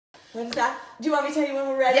What is that? Do you want me to tell you when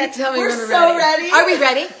we're ready? Yeah, tell me when we're so ready. ready. Are we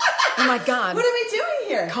ready? Oh my God. What are we doing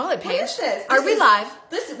here? Call it, Paige. What is this? Are we live?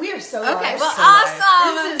 We are so live. Okay, well, so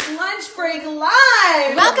awesome. Live. This is Lunch Break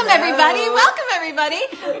Live. Welcome, Hello. everybody. Welcome, everybody.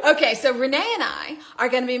 Okay, so Renee and I are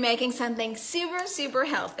going to be making something super, super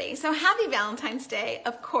healthy. So happy Valentine's Day,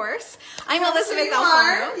 of course. I'm Elysabeth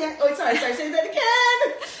Alfano. Yeah. Oh, sorry. Say that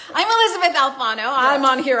again. I'm Elysabeth Alfano. I'm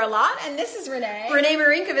on here a lot, and this is Renee. Renée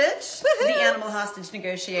Marinkovich, the animal hostage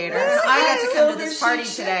negotiator. Yes. I got to come to Silver this party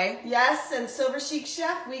Chic today. Chef. Yes, and Silver Chic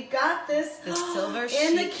Chef, we got this. The Silver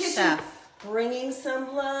in the Chic kitchen. Chef. Bringing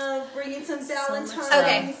some love, bringing some Valentine's.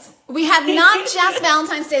 Okay, we have not just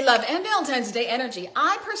Valentine's Day love and Valentine's Day energy.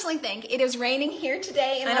 I personally think it is raining here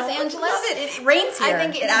today in Los Angeles. I love it. It rains here. I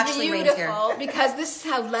think it's actually beautiful rains here. because this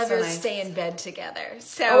is how lovers nice. stay in bed together.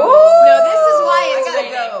 So, Ooh, no, this is why it's I gotta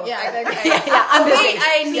raining. go. Yeah, I'm busy. Wait,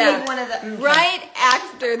 I need one of the... Right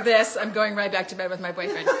after this, I'm going right back to bed with my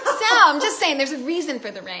boyfriend. So I'm just saying there's a reason for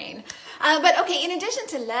the rain. But okay, in addition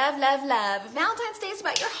to love, love, love, Valentine's Day is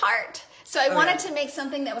about your heart. So I wanted to make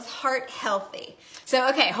something that was heart healthy. So,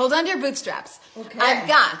 okay, hold on to your bootstraps. Okay. I've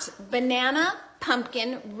got banana,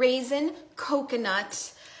 pumpkin, raisin,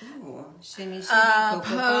 coconut, Ooh, shimmy,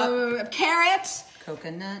 cocoa carrot,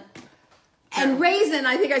 coconut. and raisin.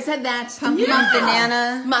 I think I said that. Pumpkin,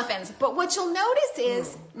 banana. Muffins. But what you'll notice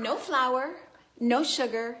is no flour, no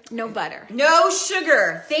sugar, no butter. No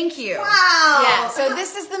sugar. Thank you. Wow. Yeah, so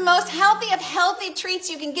this is the most healthy of healthy treats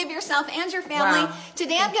you can give yourself and your family. Wow.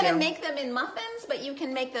 Today I'm Thank going to you. make them in muffins, but you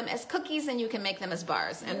can make them as cookies and you can make them as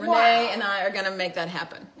bars. And Wow. Renee and I are going to make that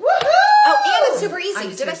happen. Woohoo! Oh, and it's super easy.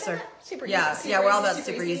 I'm Did I super say that? Super Yeah, easy. yeah, we're all about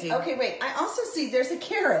super easy. Okay, wait. I also see there's a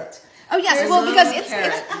carrot. Oh, yes, There's well, a because little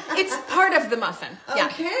carrot. it's part of the muffin. Yeah.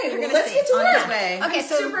 Okay, You're well, gonna let's see. get to On work. its way. Okay, I'm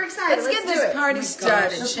so super excited. let's get do this it. party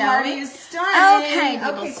started, The shall party we? is starting. Okay,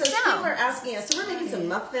 people, Okay, so so- people are asking us. So we're making some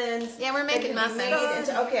muffins. Yeah, we're They making can be muffins. made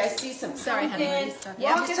into- okay, I see some Sorry, honey. pumpkin. Yeah,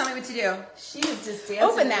 Walk Just us- tell me what to do. She is just dancing.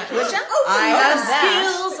 Open that, would ya? I have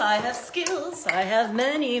that. skills, I have skills, I have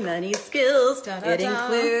many, many skills. Da, da, It da.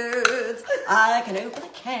 includes, I can open a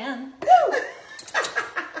can.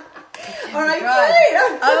 All right,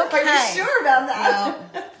 Good. great. Are Okay. you sure about that?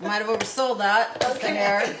 Well, might have oversold that.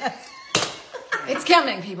 Okay. It's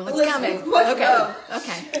coming, people. It's Listen, coming. let's Okay. go.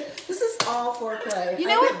 Okay. This is all foreplay. You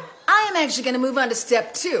know what? I am actually going to move on to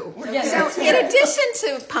step 2. getting So to in it. addition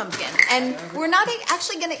to pumpkin, and we're not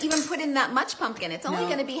actually going to even put in that much pumpkin. It's only No.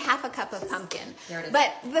 going to be half a cup of pumpkin. There it is.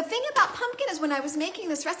 But the thing about pumpkin is when I was making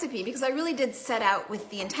this recipe, because I really did set out with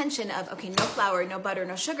the intention of, okay, no flour, no butter,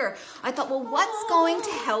 no sugar, I thought, well, what's going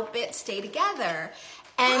to help it stay together?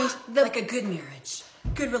 And Like a good marriage,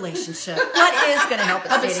 good relationship. What is going to help it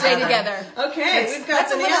help stay it stay together? together. Okay, we've got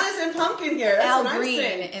that's a little bananas and pumpkin here. That's Al what I'm Green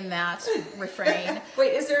saying. in that refrain.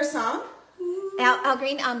 Wait, is there a song? Al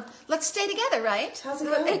Green, let's stay together, right? How's it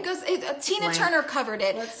go? It goes. Tina Blank. Turner covered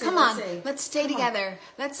it. Let's see, Come let's on, see. let's stay Come on. together.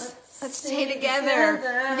 Let's stay stay together.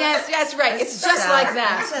 together. Yes, right. It's just That. like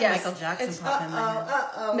that. That's that Yes. Michael Jackson It's pop in my head.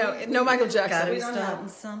 uh-oh. No Michael Gotta Jackson. be don't starting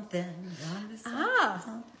have- something. Gotta be starting Ah.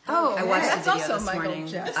 something. Oh, I watched that's the video also this Michael morning.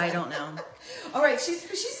 Jackson. I don't know. All right, she's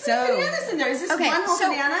putting So- bananas in there. Is this Okay, one whole so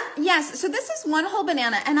banana? yes. So this is one whole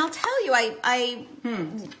banana, and I'll tell you, I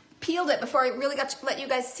peeled it before I really got to let you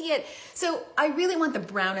guys see it. So I really want the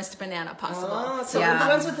brownest banana possible. Oh, so Yeah. the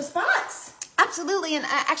ones with the spots. Absolutely, and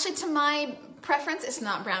actually, to my preference, it's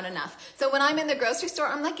not brown enough. So when I'm in the grocery store,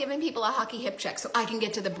 I'm like giving people a hockey hip check so I can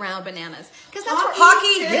get to the brown bananas because that's where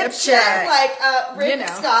Hockey hip check. Like Rick You know.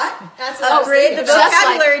 Scott. That's what Oh, I was Upgrade the thinking. Just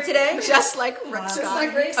vocabulary like- today. just like Rick Scott. Just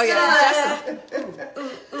like Rick Oh yeah, Scott. just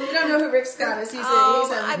You don't know who Rick Scott is. He's Oh,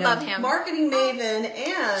 he's a I love him. marketing maven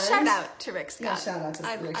and shout out to Rick Yeah, Scott. shout out to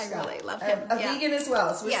Rick I Scott. really love him. A Yeah. vegan as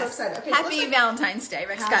well, so we're so Yes. excited. Okay, Happy looks like Valentine's Day,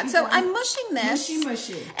 Rick Happy Scott. So Val- I'm mushing this.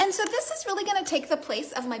 Mushy. And so this is really going to take the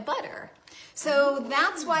place of my butter. So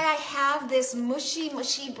that's why I have this mushy,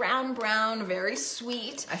 brown, very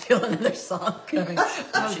sweet. I feel another song coming.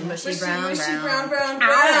 Mushy, mushy, brown, brown.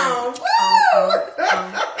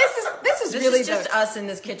 This is This really is just us in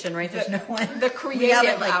this kitchen, right? There's no one. the We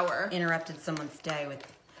haven't creative hour. interrupted someone's day with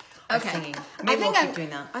our Okay. singing. I Maybe think we'll I'm keep doing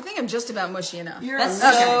that. I think I'm just about mushy enough. You're That's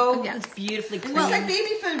okay. so Yeah. it's beautifully It creamed. looks like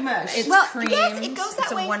baby food mush. It's Well, creamed. yes, it goes that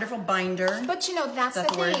it's way. a wonderful binder. But you know, that's Is that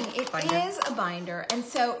the the word? thing. It Binder? is a binder. And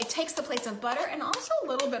so it takes the place of butter and also a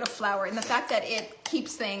little bit of flour and the fact that it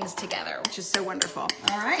keeps things together, which is so wonderful.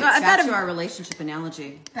 All right. So I've got to our relationship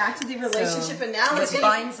analogy. Back to the relationship So, analogy. What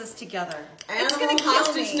binds us together? It's Animal gonna kill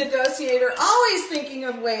hostage me. negotiator, always thinking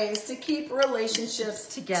of ways to keep relationships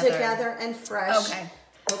Together. together and fresh. Okay.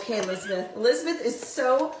 Okay, Elizabeth. Elizabeth is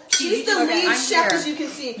she's the Okay, lead I'm chef, here. as you can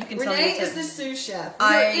see. You can tell me Renee to- is the sous chef.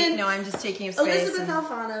 I'm just taking up space. Elysabeth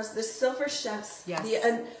Alfano's the Silver Chefs, Yes.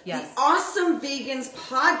 the Yes. Awesome Vegans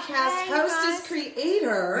podcast Hey, hostess, guys.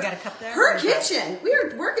 creator. We got a cup there? Her Or is that- kitchen. We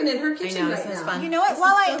are working in her kitchen this right is now. fun. You know what? This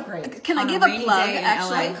While is so great. can I On a give a rainy plug? day in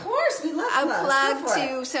Actually, LA. Of course, we love a plugs. plug Go for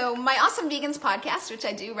it. to my Awesome Vegans podcast, which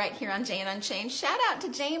I do right here on Jane Unchained. Shout out to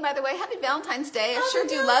Jane, by the way. Happy Valentine's Day. I sure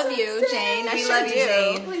do love you, Valentine's Day. Jane. I We sure love you, do.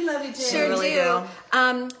 Jane. We love you, Jane. Sure We really do. do.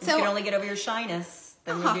 You So can only get over your shyness.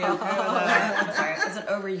 Then we do. I'm sorry, it's an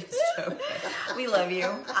overused joke. We love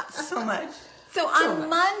you so much. So on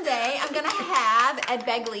Monday, I'm going to have Ed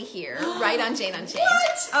Begley here, right on Jane Unchained.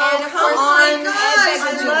 What? Oh, And of come course, on. Ed gosh,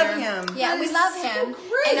 Begley I love Jr. him. Yeah, That we is love so him.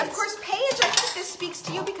 great. And of course, Paige, I think this speaks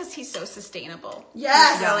to you because he's so sustainable.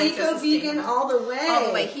 Yes, Really eco-vegan sustainable. all the way. All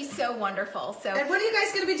the way. He's so wonderful. So, And what are you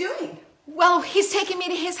guys going to be doing? well, he's taking me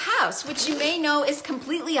to his house, which you may know is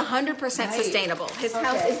completely 100% Right. sustainable. His Okay.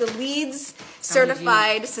 house is the LEEDS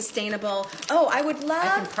certified sustainable. Oh, I would love.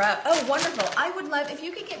 I can prep. Oh, wonderful. I would love if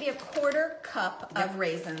you could get me a quarter cup of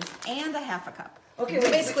raisins and a half a cup. Okay, So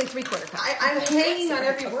wait, basically 3/4 cup. I'm hanging on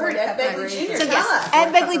every word. Ed Begley Jr. So Tell yes, us.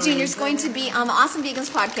 Ed Begley Jr. is going to be on the Awesome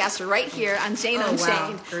Vegans podcast right here on Jane Oh, wow.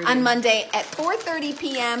 Unchained Groovy. on Monday at 4:30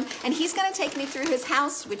 p.m. And he's going to take me through his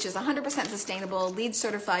house, which is 100% sustainable, LEED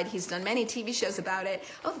certified. He's done many TV shows about it.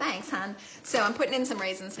 Oh, thanks, hon. So I'm putting in some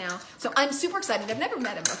raisins now. So I'm super excited. I've never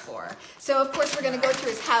met him before. So of course we're going to go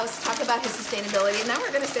through his house, talk about his sustainability, and then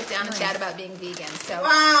we're going to sit down and chat about being vegan. So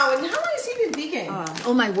Wow, and how long has he been vegan?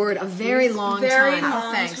 oh my word, a very long Very time. long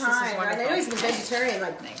Oh, thanks. time. This is wonderful. I know he's been vegetarian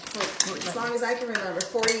for as long as I can remember,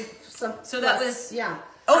 40 some. So that plus. was- yeah.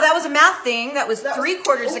 Oh, that was a math thing. That was That was-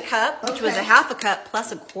 3/4 oh, a cup, which was okay. a half a cup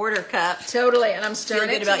plus a quarter cup. Totally, and I'm Feel stirring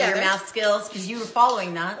good it about your together. math skills because you were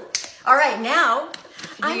following that. All right, now.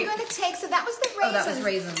 I'm you- going to take, so that was the raisins. Oh, that was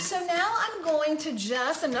raisins. So now I'm going to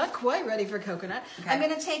I'm not quite ready for coconut. Okay. I'm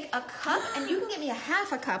going to take a cup, and you can give me a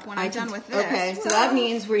half a cup when I'm done with this. Okay, so that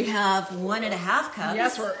means we have 1.5 cups.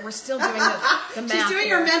 Yes, we're still doing the math. She's doing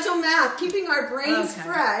here. her mental math, keeping our brains Okay.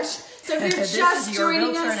 fresh. So if you're This just is your joining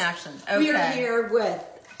real-turn us, action. we are Okay. here with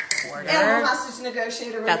Quarter. animal hostage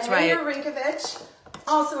negotiator That's Renee right. Marinkovich,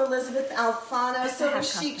 also Elysabeth Alfano, Silver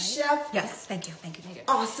half cup, Chic right? chef, Yes, thank you.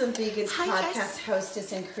 Awesome Vegans Hi, podcast guys.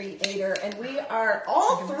 hostess and creator, and we are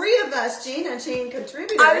all three of us Jane Unchained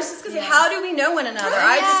contributors. I was just going to say, how do we know one another?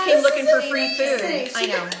 I just Yes, came this looking is for free amazing. food. I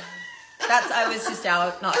know. I was just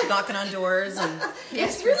out knocking on doors and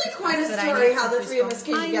It's really quite a Said I story need how some the three of us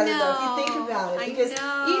came I together, though, if you know. think about it. I Because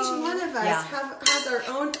know. each one of us Yeah. has our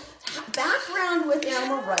own background with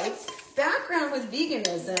animal rights, background with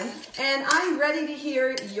veganism, and I'm ready to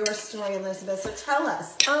hear your story, Elizabeth. So tell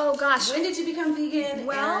us, Oh, gosh. when did you become vegan,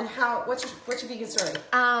 Well- and what's your vegan story?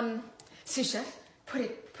 Sous chef, put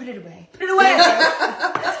it away. Put it away.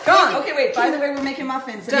 It's gone. Okay, wait. By the way, we're making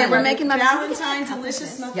muffins. Good, we're making muffins. Valentine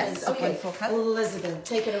delicious muffins. Yes, Okay, full cup. Elizabeth,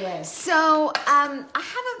 take it away. So, I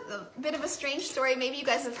have a bit of a strange story. Maybe you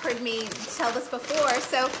guys have heard me tell this before.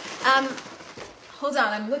 So, hold on.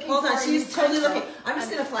 I'm looking Hold for on, a she's new totally pencil. looking. I'm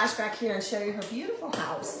just going to flash back here and show you her beautiful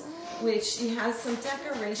house, which she has some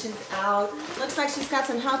decorations out. Looks like she's got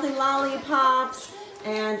some healthy lollipops,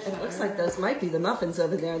 and it looks like those might be the muffins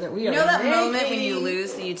over there that we you are know that making. moment when you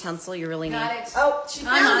lose the utensil you really need. Got it. Oh, she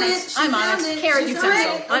I'm found on it. it. She I'm on found it. it. Carrot She's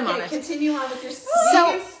utensil. on it. I'm Okay, on it. Continue on with your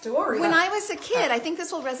So, vegan story. when I was a kid, I think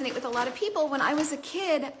this will resonate with a lot of people. When I was a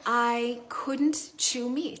kid, I couldn't chew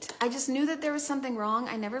meat. I just knew that there was something wrong.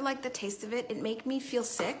 I never liked the taste of it. It made me feel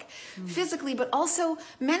sick physically, but also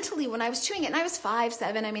mentally when I was chewing it. And I was 5,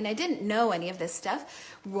 7. I mean, I didn't know any of this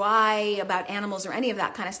stuff, why about animals or any of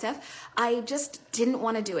that kind of stuff. I just didn't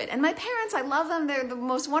want to do it. And my parents, I love them. They're the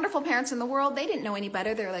most wonderful parents in the world. They didn't know any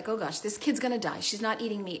better. They were like, oh gosh, this kid's going to die. She's not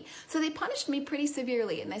eating meat. So they punished me pretty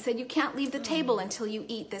severely. And they said, you can't leave the table until you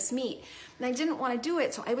eat this meat. And I didn't want to do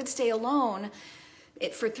it. So I would stay alone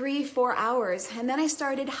for 3-4 hours. And then I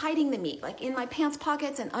started hiding the meat, like in my pants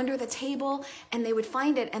pockets and under the table. And they would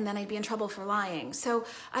find it. And then I'd be in trouble for lying. So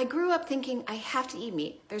I grew up thinking, I have to eat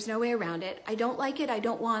meat. There's no way around it. I don't like it. I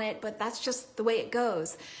don't want it. But that's just the way it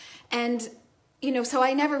goes. And so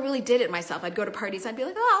I never really did it myself. I'd go to parties, I'd be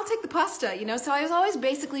like, oh, I'll take the pasta, So I was always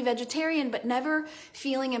basically vegetarian, but never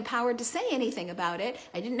feeling empowered to say anything about it.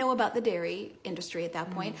 I didn't know about the dairy industry at that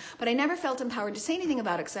point, but I never felt empowered to say anything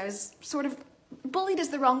about it because I was sort of, bullied is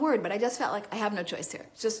the wrong word, but I just felt like I have no choice here.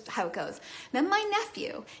 It's just how it goes. Then my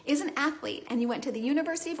nephew is an athlete, and he went to the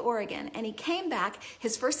University of Oregon, and he came back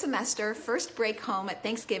his first semester, first break home at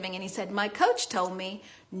Thanksgiving, and he said, my coach told me,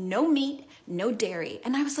 no meat, no dairy.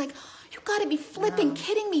 And I was like, you gotta be flipping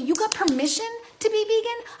kidding me. You got permission to be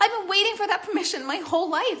vegan. I've been waiting for that permission my whole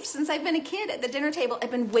life. Since I've been a kid at the dinner table,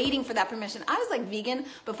 I've been waiting for that permission. I was like vegan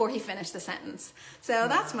before he finished the sentence. So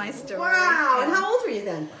that's my story. Wow. And how old were you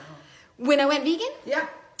then? When I went vegan? Yeah.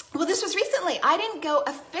 Well, this was recently. I didn't go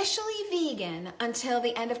officially vegan until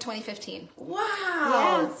the end of 2015. Wow.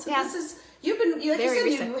 Yeah. So this is, you've been, like Very you said,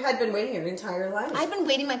 recent. you had been waiting your entire life. I've been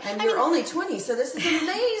waiting And you're only 20, so this is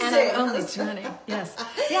amazing. And I'm only 20. Yes.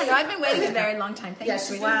 Yeah, no, I've been waiting a very long time. Thank Yeah, you, she's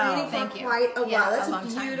sweetie. been waiting for Thank you. quite a while. Yeah, That's a a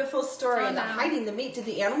long time. beautiful story. I And the know. hiding the meat, did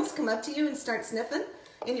the animals come up to you and start sniffing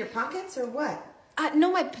in your pockets or what?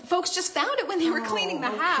 No, my folks just found it when they were cleaning the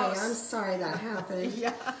house. I'm sorry that happened.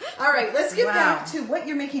 Yeah. All right, let's get back to what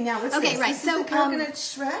you're making now. What's Okay, this? right, This so, is the coconut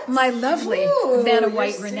shreds? My lovely Ooh, Vanna you're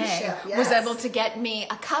White sous Renee chef, was yes. able to get me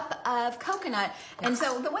a cup of coconut. And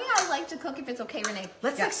so the way I like to cook, if it's okay, Renee,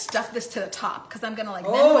 let's like stuff this to the top because I'm gonna then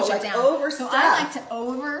push like it down. overstuff. So I like to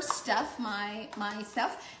overstuff my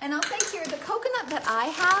stuff. And I'll say here, the coconut that I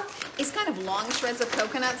have is kind of long shreds of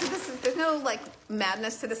coconut. So there's no like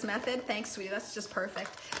madness to this method. Thanks, sweetie. That's just perfect.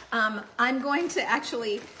 I'm going to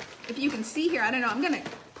actually, if you can see here, I don't know, I'm going to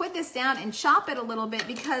put this down and chop it a little bit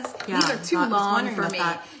because these are too long for me.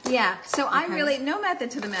 Yeah, so I really, no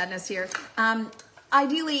method to the madness here.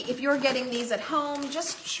 Ideally, if you're getting these at home,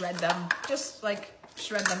 just shred them. Just like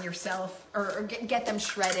shred them yourself or get them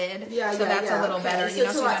shredded. Yeah, so that's a little better. So You know,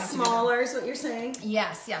 it's so a you lot don't have to do that. smaller is what you're saying?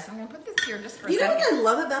 Yes. I'm going to put this here just for a You know second. what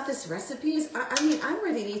I love about this recipe is, I mean, I'm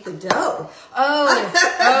ready to eat the dough. Oh,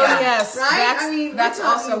 yes. Right? That's we're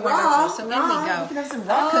also talking raw, wonderful. So in we raw. go. You can have some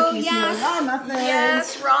raw cookies yes. here, raw muffins.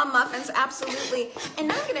 Yes, raw muffins, absolutely. And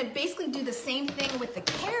now I'm going to basically do the same thing with the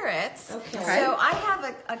carrots. Okay. So I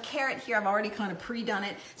have a carrot here. I've already kind of pre-done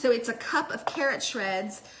it. So it's a cup of carrot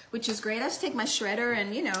shreds, which is great. I just take my shredder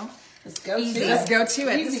and, you know, Let's go easy. to it. Let's go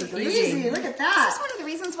to it. Easy, This is easy. Look at This is that. one of the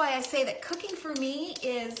reasons why I say that cooking for me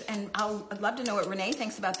is, and I'd love to know what Renee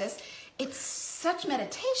thinks about this, it's such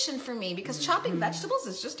meditation for me because chopping vegetables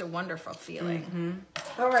is just a wonderful feeling.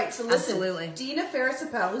 All right, so listen. Absolutely. Dina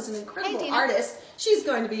Ferris-Appel, who's an incredible Dina. artist, she's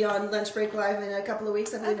going to be on Lunch Break Live in a couple of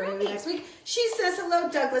weeks, I believe, or maybe great. next week. She says hello,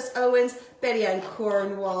 Douglas Owens, Betty Ann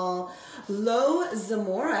Cornwall, Lo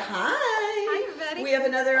Zamora. Hi. Hi, Betty. We have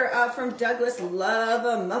another from Douglas,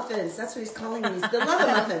 Love Muffins. That's what he's calling these, the Love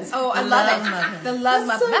Muffins. Oh, I love it. Muffins. The love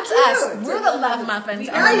That's muffins. so That's cute. us. We're the love muffins.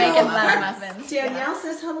 Yeah, And we're you making are. love muffins. Danielle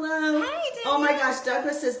says hello. Hi, Oh my Danielle. gosh,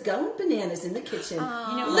 Douglas says going bananas in the kitchen. You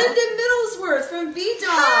know what? Linda Middlesworth from V-Dog.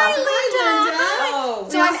 Hi, Linda. Oh,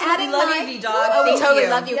 So we I'm also adding love my- you, V-Dog. Oh, we Thank totally you.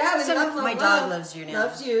 love you. Yeah, we So love, My dog loves you now.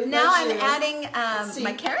 Loves you. Now loves I'm you. adding see.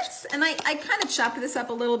 my carrots, and I kind of chopped this up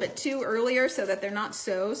a little bit too earlier so that they're not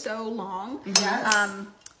so long. Yes.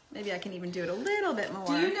 Maybe I can even do it a little bit more.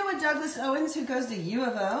 Do you know a Douglas Owens who goes to U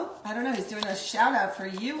of O? I don't know. He's doing a shout out for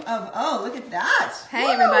U of O. Look at that. Hey,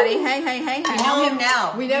 Woo! everybody. Hey. We know him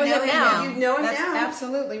now. We know him now. You know him That's now.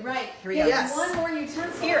 absolutely right. Here we go. Yes. One more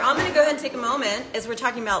utensil. Here, I'm going to go ahead and take a moment as we're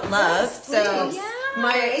talking about love. Yes, So please.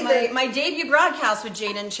 Yeah. my debut broadcast with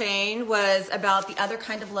Jane and Chain was about the other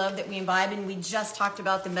kind of love that we imbibe, and we just talked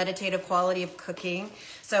about the meditative quality of cooking.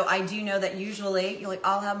 So I do know that usually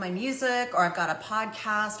I'll have my music, or I've got a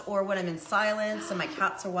podcast, or when I'm in silence and my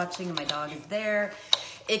cats are watching and my dog is there.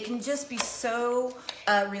 It can just be so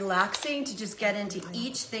relaxing to just get into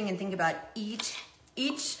each thing and think about each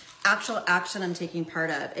actual action I'm taking part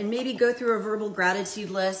of, and maybe go through a verbal gratitude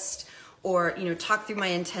list, or talk through my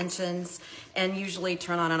intentions, and usually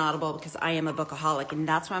turn on an Audible because I am a bookaholic, and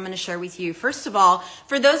that's what I'm going to share with you. First of all,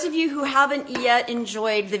 for those of you who haven't yet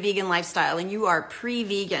enjoyed the vegan lifestyle and you are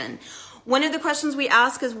pre-vegan, one of the questions we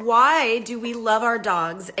ask is, why do we love our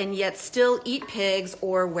dogs and yet still eat pigs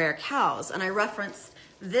or wear cows? And I referenced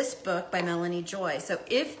this book by Melanie Joy. So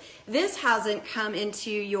if this hasn't come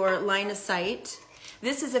into your line of sight,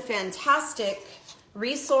 this is a fantastic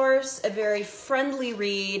resource, a very friendly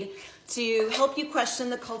read to help you question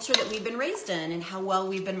the culture that we've been raised in and how well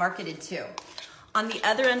we've been marketed to. On the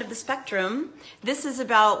other end of the spectrum, this is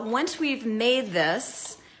about, once we've made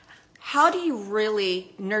this, how do you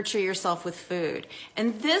really nurture yourself with food?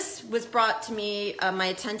 And this was brought to me, my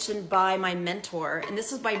attention, by my mentor, and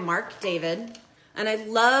this is by Mark David, and I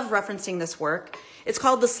love referencing this work. It's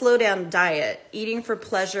called The Slow Down Diet, Eating for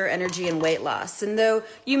Pleasure, Energy, and Weight Loss. And though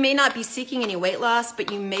you may not be seeking any weight loss,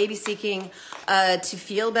 but you may be seeking to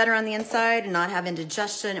feel better on the inside and not have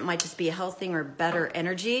indigestion, it might just be a healthier or better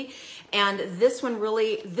energy. And this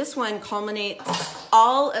one culminates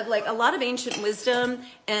all of a lot of ancient wisdom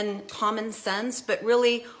and common sense, but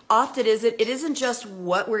really often it isn't just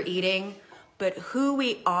what we're eating, but who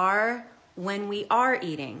we are when we are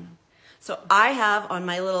eating. So I have on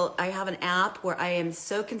my I have an app where I am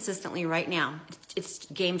so consistently right now. It's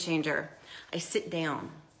game changer. I sit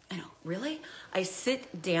down. I know, really? I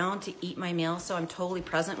sit down to eat my meal, so I'm totally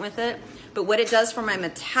present with it. But what it does for my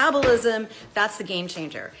metabolism, that's the game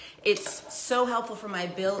changer. It's so helpful for my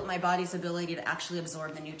body's ability to actually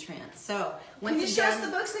absorb the nutrients. So can you show us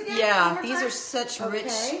the books again? Yeah, these are such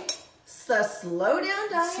rich. The Slow Down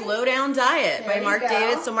Diet. Slow Down Diet by Mark go.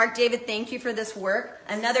 David. So Mark David, thank you for this work.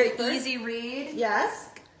 Another easy read. Yes.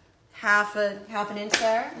 Half an inch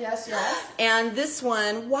there. Yes, yes. And this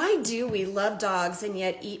one, why do we love dogs and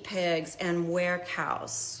yet eat pigs and wear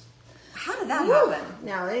cows? How did that happen?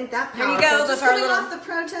 Now, ain't that Here powerful? you go. Just Those are coming little- off the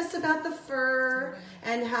protests about the fur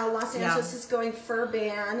and how Los Angeles is going fur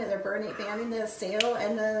ban, and they're banning the sale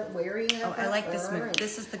and the wearing of I like this fur. move.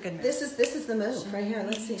 This is the good move. This is the move right here.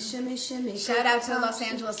 Let's see, shimmy, shimmy. Shout out to Los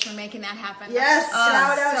Angeles for making that happen. Yes,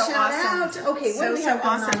 shout so out. awesome. Okay, what do we have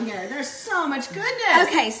going on here? There's so much goodness.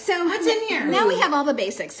 Okay, so what's in here? Now we have all the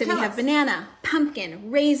basics. So Tell we have us. banana, pumpkin,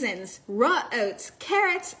 raisins, raw oats,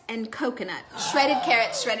 carrots, and coconut. Shredded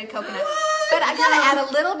carrots, shredded coconut. But I gotta add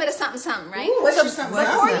a little bit of something, right? Ooh, what's your something?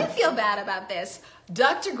 Before you feel bad about this,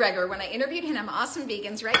 Dr. Greger, when I interviewed him, Awesome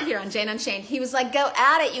Vegans, right here on Jane Unchained, he was like, go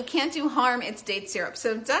at it. You can't do harm. It's date syrup.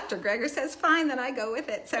 So Dr. Greger says, fine, then I go with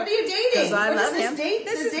it. So, What are you dating? I What love is this him. date?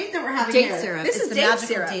 This the is date that we're having Date here. syrup. This It's is the date magical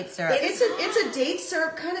syrup. date syrup. It's a date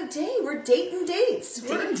syrup kind of day. We're dating dates.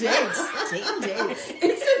 We're Dating dates.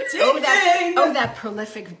 It's a date thing. That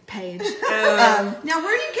prolific page. Now,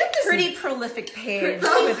 where do you get this? Pretty prolific page.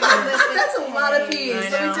 That's a lot of peas. I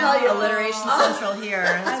Let me know. tell you. Alliteration Central here.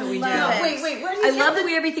 That's what we do. love it. Wait, where do you I get love that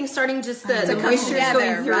we have everything starting just the come moisture is together,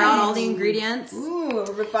 going throughout right? all the ingredients. Ooh,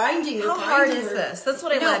 we're binding. How hard is this? That's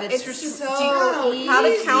what I love. it's just so do you know how to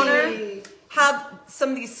easy. counter have some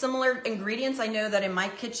of these similar ingredients. I know that in my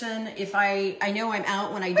kitchen, if I know I'm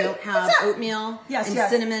out when I don't have what's that? oatmeal Yes, and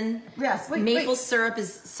yes. cinnamon. Yes, wait, Maple wait. syrup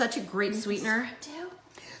is such a great sweetener.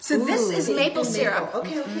 So this is Ooh, maple maple. syrup.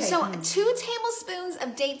 Okay, okay. So 2 tablespoons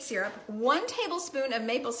of date syrup, 1 tablespoon of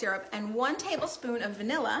maple syrup, and 1 tablespoon of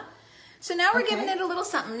vanilla. So now we're giving it a little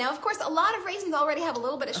something. Now, of course, a lot of raisins already have a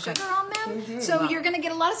little bit of sugar on them. So you're going to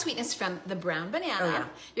get a lot of sweetness from the brown banana.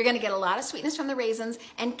 You're going to get a lot of sweetness from the raisins.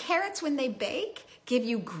 And carrots, when they bake, give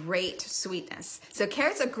you great sweetness. So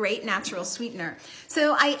carrots are a great natural sweetener.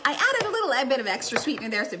 So I added a bit of extra sweetener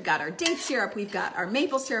there. So we've got our date syrup, we've got our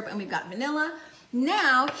maple syrup, and we've got vanilla.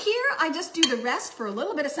 Now, here I just do the rest for a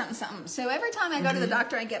little bit of something, something. So every time I go to the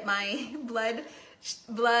doctor, I get my blood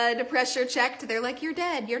pressure checked. They're like, you're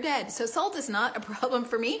dead, you're dead. So salt is not a problem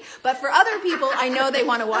for me, but for other people, I know they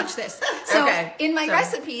want to watch this. So in my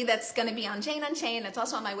recipe that's going to be on Jane Unchained, it's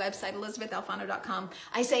also on my website, ElysabethAlfano.com,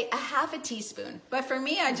 I say a half a teaspoon. But for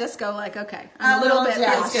me, I just go like, okay, a little bit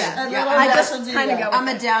feels good. I just kind of go. I'm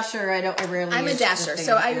a dasher. I rarely. I'm a use dasher, the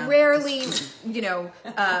so things, I rarely,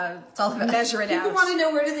 measure it People out. want to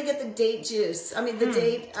know where do they get the date juice? I mean, the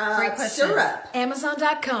date syrup.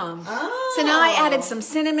 Amazon.com. Oh. So now I added some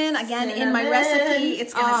cinnamon. Again, in my Cinnamon. recipe,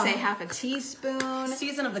 it's going to say half a teaspoon.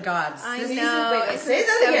 Season of the gods. I This know. Wait, It's say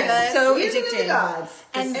that so again. good. So Season of the addicting. gods.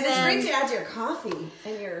 And it's then- great to add to your coffee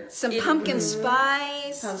and your Some pumpkin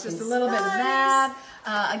spice, Pumpkin just a little bit of spice. that.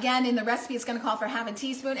 Again, in the recipe, it's going to call for half a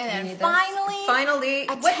teaspoon. And then need this. finally,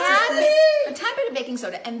 a what tad is bit of baking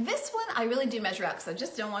soda. And this one, I really do measure out because I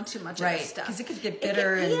just don't want too much of Right, this stuff. because it could get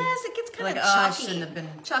bitter and yes, it gets kind like, of oh, I chalky. shouldn't have been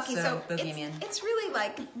chalky. so So bohemian. it's really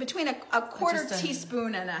like between a quarter Just a-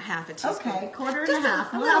 teaspoon and a half a teaspoon. Okay, quarter and Just a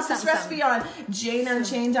half. a We'll little have this something, recipe on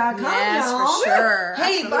JaneUnchained.com. Yes, for y'all. sure.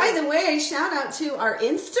 Hey, Absolutely. by the way, shout out to our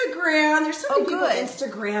Instagram. There's so many people good.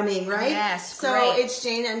 Instagramming, right? Yes, So great. it's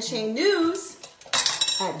Jane Unchained News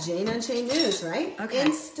at Jane Unchained News, right? Okay.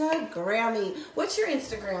 Instagrammy. What's your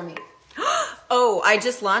Instagrammy? Oh, I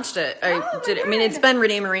just launched it. I did it. I mean, it's been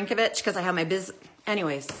Renée Marinkovich because I have my biz.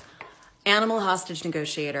 Anyways, Animal Hostage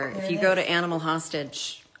Negotiator. If you go to Animal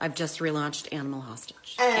Hostage, I've just relaunched Animal Hostage.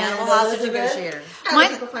 Animal Hostage Elizabeth? Negotiator. How do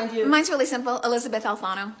people find you? Mine's really simple. Elysabeth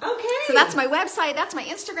Alfano. Okay. So that's my website, that's my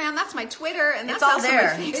Instagram, that's my Twitter, and that's all also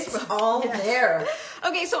there. my It's Facebook. all there.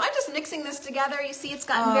 Okay, so I'm just mixing this together. You see it's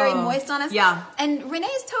gotten very moist on us. Yeah. And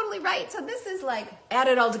Renee's totally right. So this is like add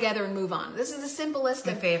it all together and move on. This is the simplest.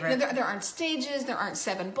 My favorite. There aren't stages. There aren't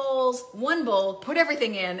 7 bowls. 1 bowl, put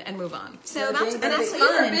everything in and move on. So that's We fun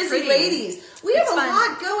are and busy pretty. ladies. We have It's a fun.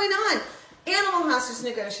 lot going on. Animal Hostage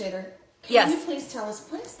Negotiator. Can Yes. you please tell us,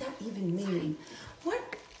 what does that even mean? What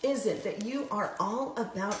is it that you are all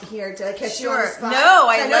about here? Did I catch you Sure. on the spot? No,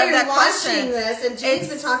 I know love you're that watching question. this, and Jane's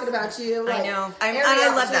been talking about you. I like, know. every I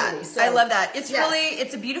love that. opportunity. So, I love that. It's yes. really,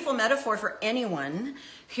 it's a beautiful metaphor for anyone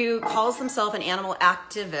who calls themselves an animal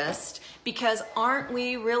activist, because aren't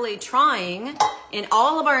we really trying in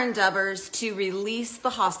all of our endeavors to release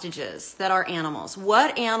the hostages that are animals?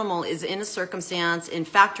 What animal is in a circumstance, in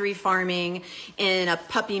factory farming, in a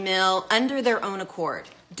puppy mill, under their own accord?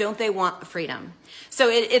 Don't they want freedom? So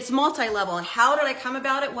it's multi-level. And how did I come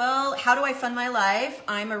about it? Well, how do I fund my life?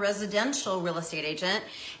 I'm a residential real estate agent,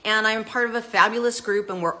 and I'm part of a fabulous group,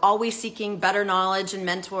 and we're always seeking better knowledge and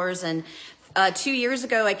mentors. And 2 years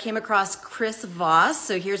ago, I came across Chris Voss.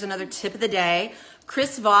 So here's another tip of the day.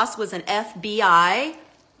 Chris Voss was an FBI,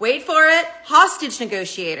 wait for it, hostage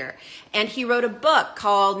negotiator. And he wrote a book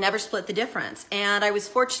called Never Split the Difference. And I was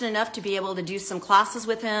fortunate enough to be able to do some classes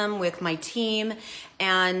with him, with my team,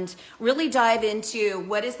 and really dive into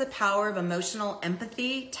what is the power of emotional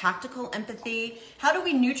empathy, tactical empathy. How do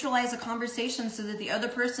we neutralize a conversation so that the other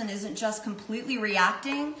person isn't just completely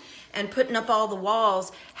reacting and putting up all the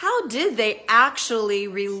walls? How did they actually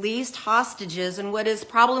release hostages in what is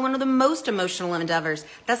probably one of the most emotional endeavors?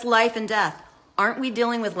 That's life and death. Aren't we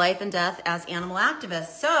dealing with life and death as animal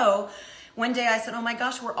activists? So one day I said, oh my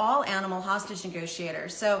gosh, we're all animal hostage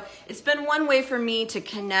negotiators. So it's been one way for me to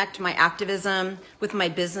connect my activism with my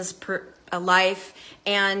business life.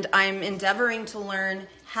 And I'm endeavoring to learn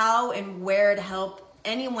how and where to help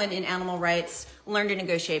anyone in animal rights learn to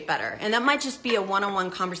negotiate better. And that might just be a one-on-one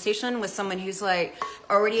conversation with someone who's like,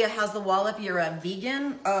 already has the wall up, you're a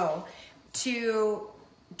vegan, to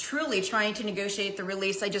truly trying to negotiate the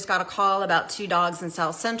release. I just got a call about 2 dogs in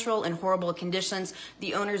South Central in horrible conditions.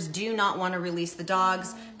 The owners do not want to release the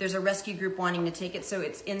dogs. There's a rescue group wanting to take it, so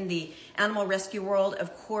it's in the animal rescue world.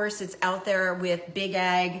 Of course, it's out there with Big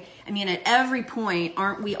Ag. I mean, at every point,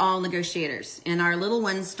 aren't we all negotiators? And our little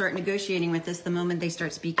ones start negotiating with us the moment they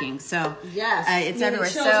start speaking. So yes, it's everywhere.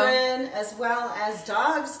 Children, as well as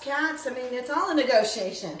dogs, cats. I mean, it's all a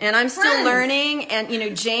negotiation. And I'm still learning. And you know,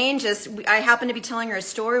 Jane I happened to be telling her a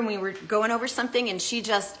story, and we were going over something, and she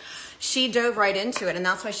dove right into it, and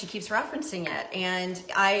that's why she keeps referencing it. And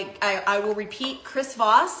I will repeat, Chris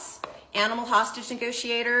Voss, animal hostage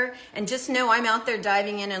negotiator, and just know I'm out there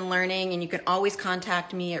diving in and learning, and you can always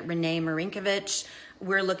contact me at Renée Marinkovich.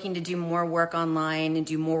 We're looking to do more work online and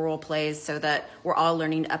do more role plays so that we're all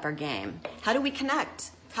learning to up our game. How do we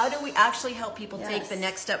connect? How do we actually help people take the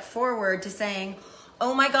next step forward to saying,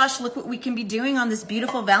 oh my gosh, look what we can be doing on this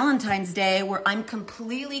beautiful Valentine's Day where I'm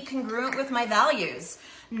completely congruent with my values.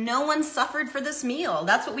 No one suffered for this meal.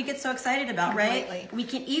 That's what we get so excited about, right? We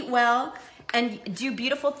can eat well and do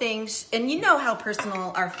beautiful things. And you know how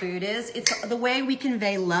personal our food is. It's the way we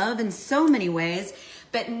convey love in so many ways,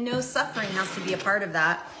 but no suffering has to be a part of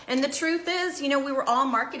that. And the truth is, you know, we were all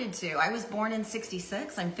marketed to. I was born in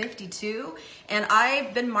 66, I'm 52, and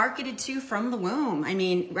I've been marketed to from the womb. I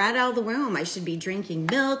mean, right out of the womb, I should be drinking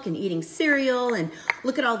milk and eating cereal, and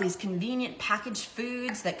look at all these convenient packaged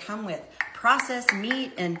foods that come with processed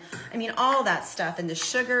meat, and I mean, all that stuff, and the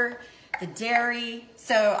sugar, the dairy.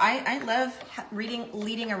 So I love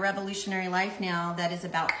leading a revolutionary life now that is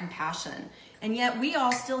about compassion. And yet we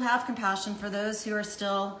all still have compassion for those who are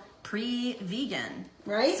still pre-vegan.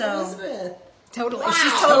 Right, so, Elizabeth? Totally. Wow.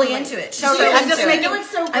 She's totally into it. Totally. I'm just making,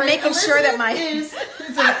 I'm making sure that my...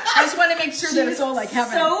 I just want to make sure that it's all like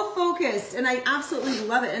heaven. So focused, and I absolutely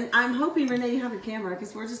love it. And I'm hoping, Renee, you have your camera,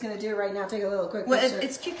 because we're just going to do it right now. Take a little quick picture.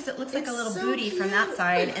 It's cute because it looks like a little booty from that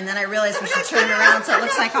side, and then I realized we should turn it around so it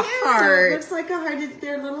looks like a heart. So it looks like a heart.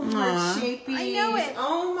 They're little heart-shaped. I know it.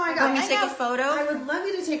 Oh my God. Can we take a photo? I would love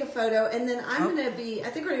you to take a photo, and then I'm going to be, I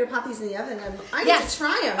think we're going to pop these in the oven, and I get to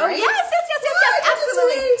try them, right? Oh, yes,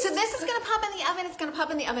 absolutely. So this is going to pop in the oven. It's going to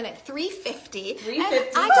pop in the oven at 350.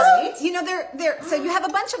 350, I just, you know, so you have a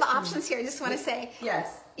bunch of options here. I just want to say.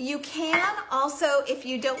 Yes. You can also, if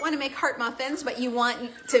you don't want to make heart muffins, but you want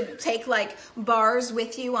to take like bars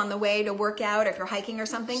with you on the way to work out if you're hiking or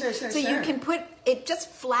something. So you can put it just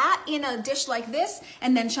flat in a dish like this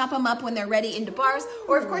and then chop them up when they're ready into bars.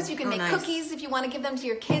 Or of course you can make cookies if you want to give them to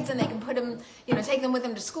your kids and they can put them, you know, take them with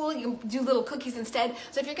them to school. You can do little cookies instead.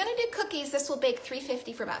 So if you're going to do cookies, this will bake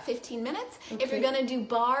 350 for about 15 minutes. Okay. If you're going to do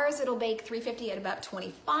bars, it'll bake 350 at about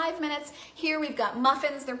 25 minutes. Here we've got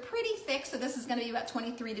muffins. They're pretty thick, so this is going to be about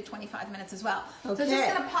 23 to 25 minutes as well. Okay. So it's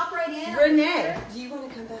just going to pop right in. Renee, do you want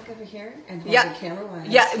to come back over here and hold the camera while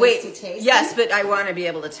taste? Yes, but I want to be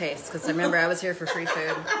able to taste because remember I was here for free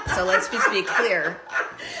food. So let's just be clear.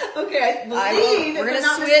 Okay, I believe we're going to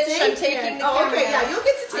switch. I'm taking the camera. Okay, yeah, you'll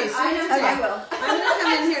get to taste. I will. I'm going to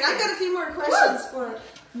come in here, and I've got a few more questions for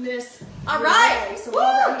Miss All right. So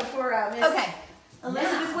well done for Miss Okay.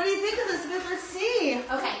 Elizabeth. What do you think, Elizabeth? Let's see.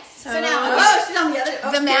 Okay. So Oh, now she's on the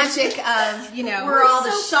other. the magic of, you know, We're all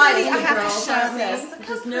the shiny I have girls. to show this. Look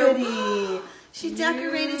how pretty. She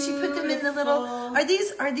decorated. She put them in the little. Are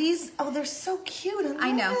these? Oh, they're so cute. I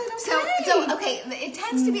know. Okay. So okay, it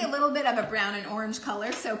tends to be a little bit of a brown and orange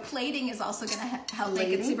color, so plating is also going to help make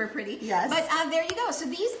it super pretty. Yes. But there you go. So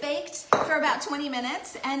these baked for about 20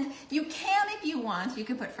 minutes, and you can, if you want, you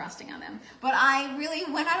can put frosting on them. But I really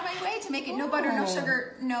went out of my way to make it no butter, no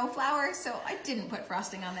sugar, no flour, so I didn't put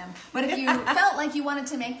frosting on them. But if you felt like you wanted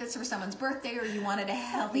to make this for someone's birthday, or you wanted a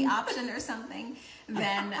healthy option or something,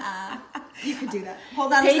 then you could do that.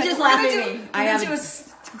 Hold on Paige a second. is We're gonna laughing. do, I we're have gonna do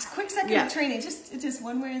a quick second of training. Just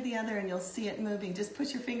one way or the other, and you'll see it moving. Just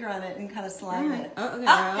put your finger on it and kind of slide it. Oh, okay.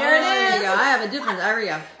 There it There is. you go. I have a difference. There we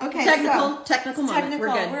go. Okay, Technical moment. Technical.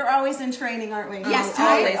 We're good. We're always in training, aren't we? Yes,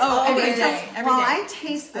 always. totally. Oh, Every okay. day. So Every while day. I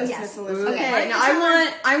taste this, yes. Miss Elizabeth. Okay. Now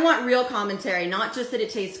I want real commentary, not just that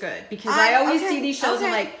it tastes good, because I always see these shows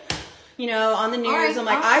and like, you know, on the news, right, I'm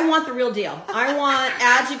like, I want the real deal. I want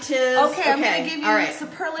adjectives. Okay, I'm going to give you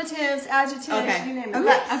superlatives, adjectives, you name it.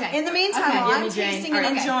 Okay. In the meantime, Okay. while Give I'm me Jane. tasting and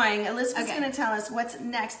Okay. enjoying, Elizabeth's Okay. going to tell us what's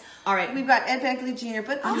next. All right. We've got Ed Begley Jr.,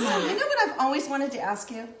 but also, you know what I've always wanted to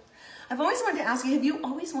ask you? I've always wanted to ask you, have you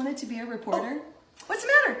always wanted to be a reporter? What's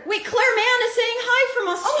the matter? Wait, Claire Mann is saying hi from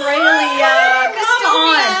Australia. Come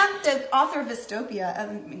on. The author of Vistopia,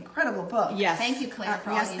 an incredible book. Yes. Thank you, Claire,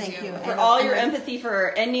 for yes, all thank you do. you. For all your empathy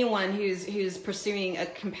for anyone who's pursuing a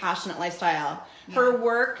compassionate lifestyle. Her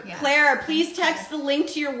work. Yeah. Claire, please text the link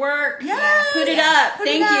to your work. Yes. Put it up. Put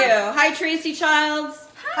it Thank up. you. Hi, Tracy Childs.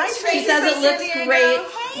 Hi, Tracy. She says it from looks San Diego. great.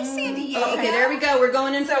 Hey, San Diego. Okay, there we go. We're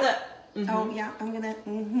going in for the... Oh, yeah, I'm going to...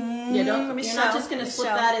 Yeah, you're not just going to slip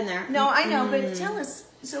that in there. No, I know, but tell us.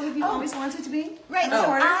 So have you always wanted to be? Right. a So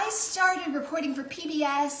reporter? I started reporting for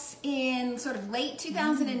PBS in sort of late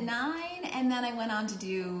 2009, and then I went on to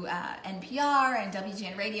do NPR and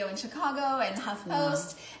WGN Radio in Chicago and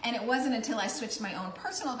HuffPost. And it wasn't until I switched my own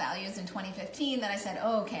personal values in 2015 that I said,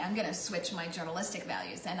 oh, okay, I'm going to switch my journalistic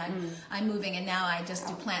values, and I'm moving, and now I just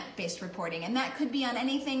do plant-based reporting. And that could be on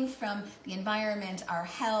anything from the environment, our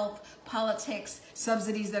health, politics,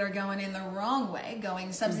 subsidies that are going in the wrong way,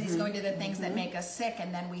 subsidies going to the things that make us sick,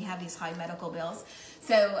 and then we have these high medical bills.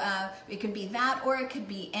 So it could be that, or it could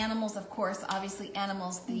be animals, of course, obviously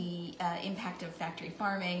animals, the impact of factory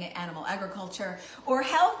farming, animal agriculture, or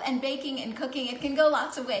health and baking and cooking. It can go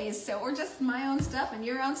lots of ways. So, or just my own stuff and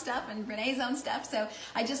your own stuff and Renee's own stuff. So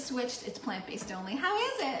I just switched. It's plant-based only. How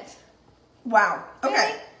is it? Wow. Okay.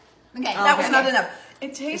 Really? Okay. That was not enough.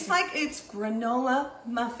 It tastes like it's granola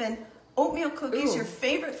muffin, oatmeal cookies, your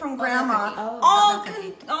favorite from Grandma,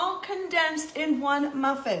 all condensed in one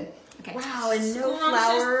muffin. Okay. Wow, and no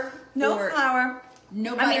flour. No flour.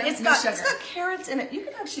 No butter, I mean, it's no got sugar. carrots in it. You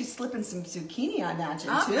can actually slip in some zucchini, I imagine, too.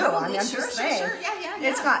 Probably. I mean, I'm Sure, just sure, saying. sure. Yeah.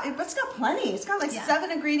 It's got plenty. It's got like 7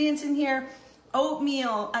 ingredients in here.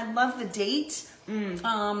 Oatmeal. I love the date. We've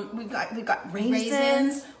got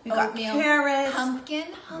raisins. We've got oatmeal, carrots. pumpkin,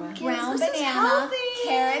 ground This is banana, healthy.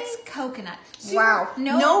 carrots, coconut. Wow.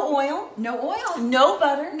 No oil. No oil. No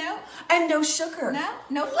butter. No. And no sugar.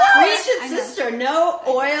 No flour. Preach it, sister. No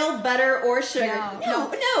oil, butter, or sugar. No.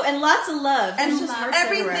 No, and lots of love. And It's just hearts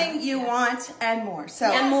everything everywhere. you want and more. So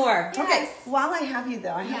And more. Okay, while I have you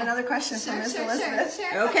though, I have another question Sure, for Miss sure, Elizabeth.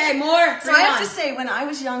 sure. Okay, more. So I have to say, when I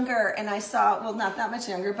was younger and I saw, well, not that much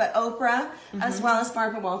younger, but Oprah as well as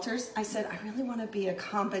Barbara Walters, I said, I really want to be a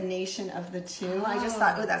combination of the two. I just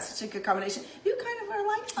thought, oh, that's such a good combination. You kind of are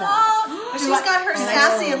like that. But she's got her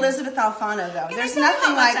sassy Elizabeth Alfano, though. There's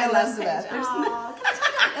nothing like Elizabeth. Can I tell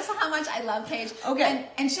you that's how much I love Paige? Okay.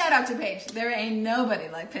 And shout out to Paige. There ain't nobody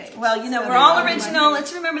like Paige. Well, you know, we're all original.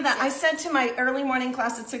 Let's remember that. I said to my early morning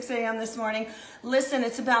class at 6 a.m. this morning, listen,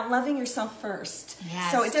 it's about loving yourself first.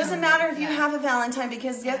 Yes, So it doesn't totally. matter if you have a Valentine,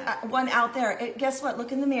 because one out there, guess what?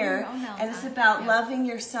 Look in the mirror. And it's about loving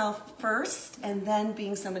yourself first and then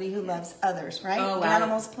being somebody who loves others, right? Oh, wow.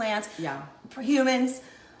 Animals, plants, humans,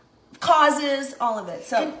 causes, all of it.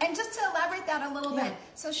 So And just to elaborate that a little bit,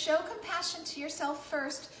 so show compassion to yourself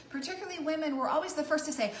first. Particularly women, we're always the first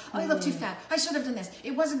to say, oh, you look too fat. I should have done this.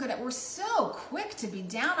 It wasn't good. We're so quick to be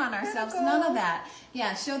down on ourselves. None of that.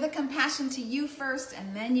 Yeah, show the compassion to you first,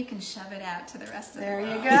 and then you can shove it out to the rest of the world.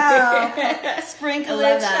 there you go. Sprinkle I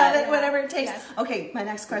love it, that. shove it, whatever it takes. Yes. Okay, my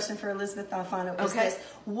next question for Elizabeth Alfano is this.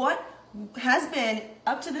 What has been,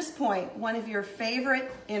 up to this point, one of your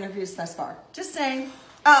favorite interviews thus far? Just saying.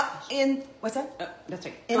 In what's that? That's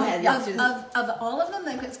right. In Go ahead. yeah. Of all of them,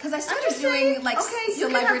 because I started just saying, doing like okay, so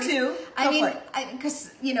celebrity. two. I Go mean, for it.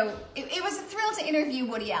 because you know, it was a thrill to interview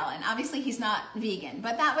Woody Allen. Obviously, he's not vegan,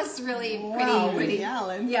 but that was really pretty. Woody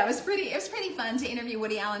Allen. Yeah, it was pretty fun to interview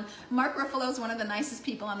Woody Allen. Mark Ruffalo is one of the nicest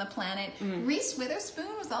people on the planet. Reese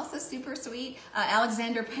Witherspoon was also super sweet.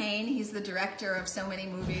 Alexander Payne, he's the director of so many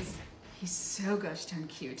movies. He's so gosh darn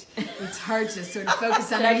cute. It's hard to sort of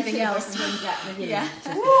focus on everything else. Yeah.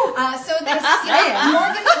 So there's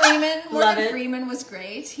Morgan Freeman. Morgan Freeman was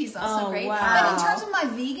great. He's also great. Wow. But in terms of my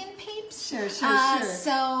vegan peeps, sure.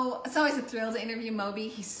 So it's always a thrill to interview Moby.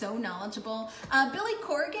 He's so knowledgeable. Billy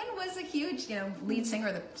Corgan was a huge, lead singer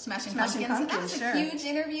of the Smashing Pumpkins. And that was a huge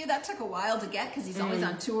interview. That took a while to get because he's always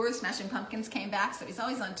on tour. Smashing Pumpkins came back, so he's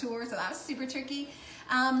always on tour. So that was super tricky.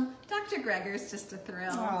 Dr. Gregor's just a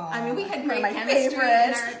thrill. Aww. I mean, we had great my chemistry.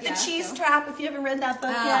 favorites. The Cheese Trap, if you haven't read that book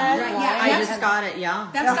yet. Right, I just got it, yeah.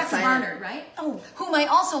 That's Dr. Barnard, right? Oh. Whom I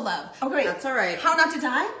also love. Oh, great. That's all right. How Not to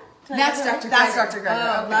Die? That's Dr. Gregor. That's Dr. Gregor.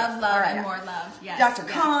 Oh, okay. love, Right, and more love. Yes. Dr.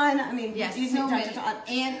 Khan. I mean, yes, you so Dr. many. Khan.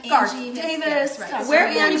 And Garth Angie Davis. Right. Where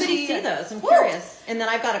can Angie. anybody see those? I'm curious. And then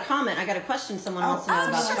I've got a comment. I got a question someone wants to know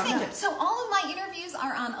about sure chocolate thing. chips. So all of my interviews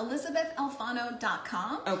are on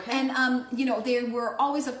ElysabethAlfano.com. Okay. And, they were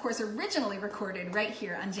always, of course, originally recorded right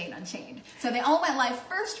here on Jane Unchained. So they all went live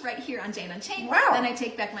first right here on Jane Unchained. Wow. Then I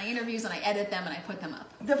take back my interviews and I edit them and I put them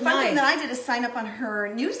up. The fun thing that I did is sign up on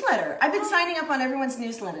her newsletter. I've been signing up on everyone's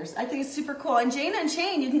newsletters. I think it's super cool. And Jane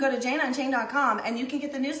Unchained, you can go to janeunchained.com and you can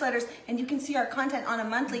get the newsletters and you can see our content on a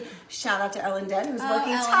monthly. Shout out to Ellen Dent, who's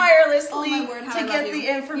working Ellen. tirelessly How to I get love the you.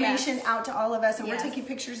 information Yes. out to all of us. And we're Yes. taking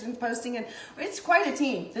pictures and posting. And it's quite a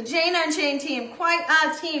team. The Jane Unchained team, quite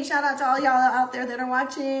a team. Shout out to all y'all out there that are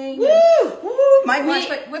watching. Woo! Woo! Might watch,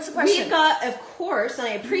 but what's the question? We've got, of course, and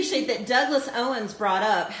I appreciate that Douglas Owens brought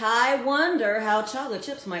up, I wonder how chocolate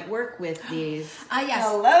chips might work with these. Yes.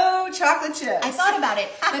 Hello, chocolate chips. I thought about it,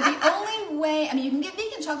 but the only way, you can get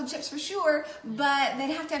vegan chocolate chips for sure, but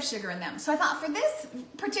they'd have to have sugar in them. So I thought for this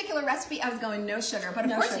particular recipe, I was going no sugar, but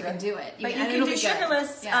of course you can do it. But you and can it'll do be good.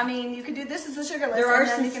 sugarless. Yeah. I mean, you could do this as a sugarless. There are and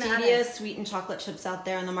then some you can add stevia in. sweetened chocolate chips out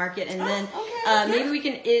there on the market, and then okay, maybe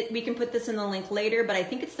we can put this in the link later. But I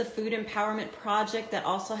think it's the Food Empowerment Project that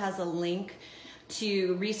also has a link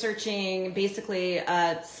to researching basically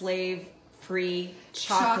slave-free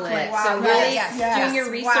chocolate. Wow. So really Yes. doing your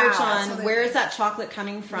research on Absolutely. where is that chocolate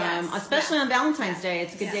coming from, Yes. especially on Valentine's Day.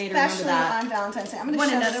 It's a good day to remember Especially that. on Valentine's Day. I'm going to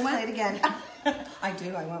Want show another this one? plate again. I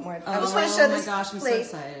do. I want more. I Oh just want to show my this gosh, I'm so plate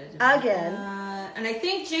excited. again. And I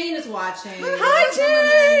think Jane is watching. Hi,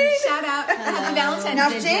 Jane! Shout out. Happy Valentine's Now,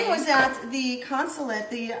 Day. Jane was at the consulate,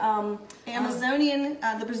 the Amazonian,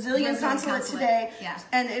 the Brazilian consulate today,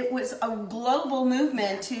 and it was a global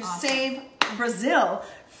movement to save Brazil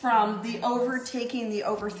from the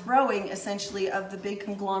overthrowing, essentially, of the big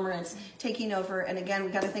conglomerates taking over. And again,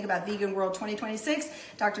 we've got to think about Vegan World 2026.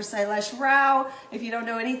 Dr. Sailesh Rao, if you don't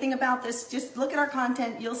know anything about this, just look at our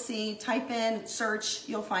content. You'll see, type in, search,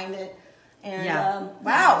 you'll find it. And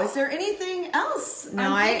wow, is there anything else? No,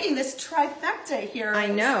 I'm thinking this trifecta here. I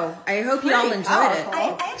know. I hope you all enjoyed it.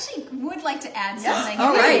 I actually would like to add something.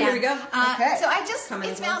 All right, here we go. Okay. So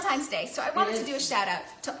it's Valentine's Day, so I wanted to do a shout out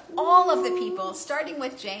to all of the people, starting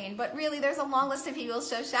with Jane, but really there's a long list of people,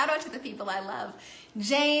 so shout out to the people I love.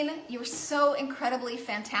 Jane, you're so incredibly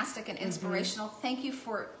fantastic and inspirational. Thank you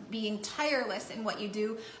for being tireless in what you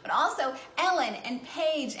do. But also Ellen and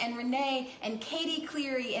Paige and Renee and Katie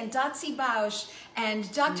Cleary and Dotsie Bausch and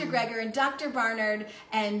Dr. Gregor and Dr. Barnard.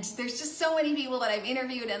 And there's just so many people that I've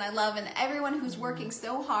interviewed and I love, and everyone who's working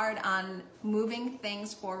so hard on moving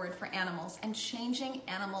things forward for animals and changing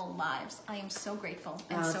animal lives. I am so grateful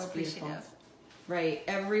and so appreciative. Beautiful. Right.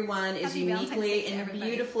 Everyone is Happy uniquely Valentine's Day to and everybody.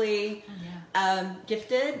 beautifully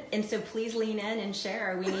gifted. And so please lean in and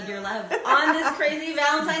share. We need your love on this crazy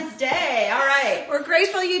Valentine's Day. All right. We're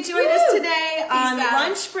grateful you joined us today on out.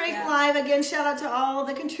 Lunch Break Live. Again, shout out to all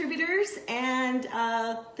the contributors and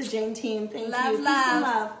the Jane team. Thank you. Love, Peace and love.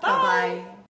 love. Bye. Bye-bye.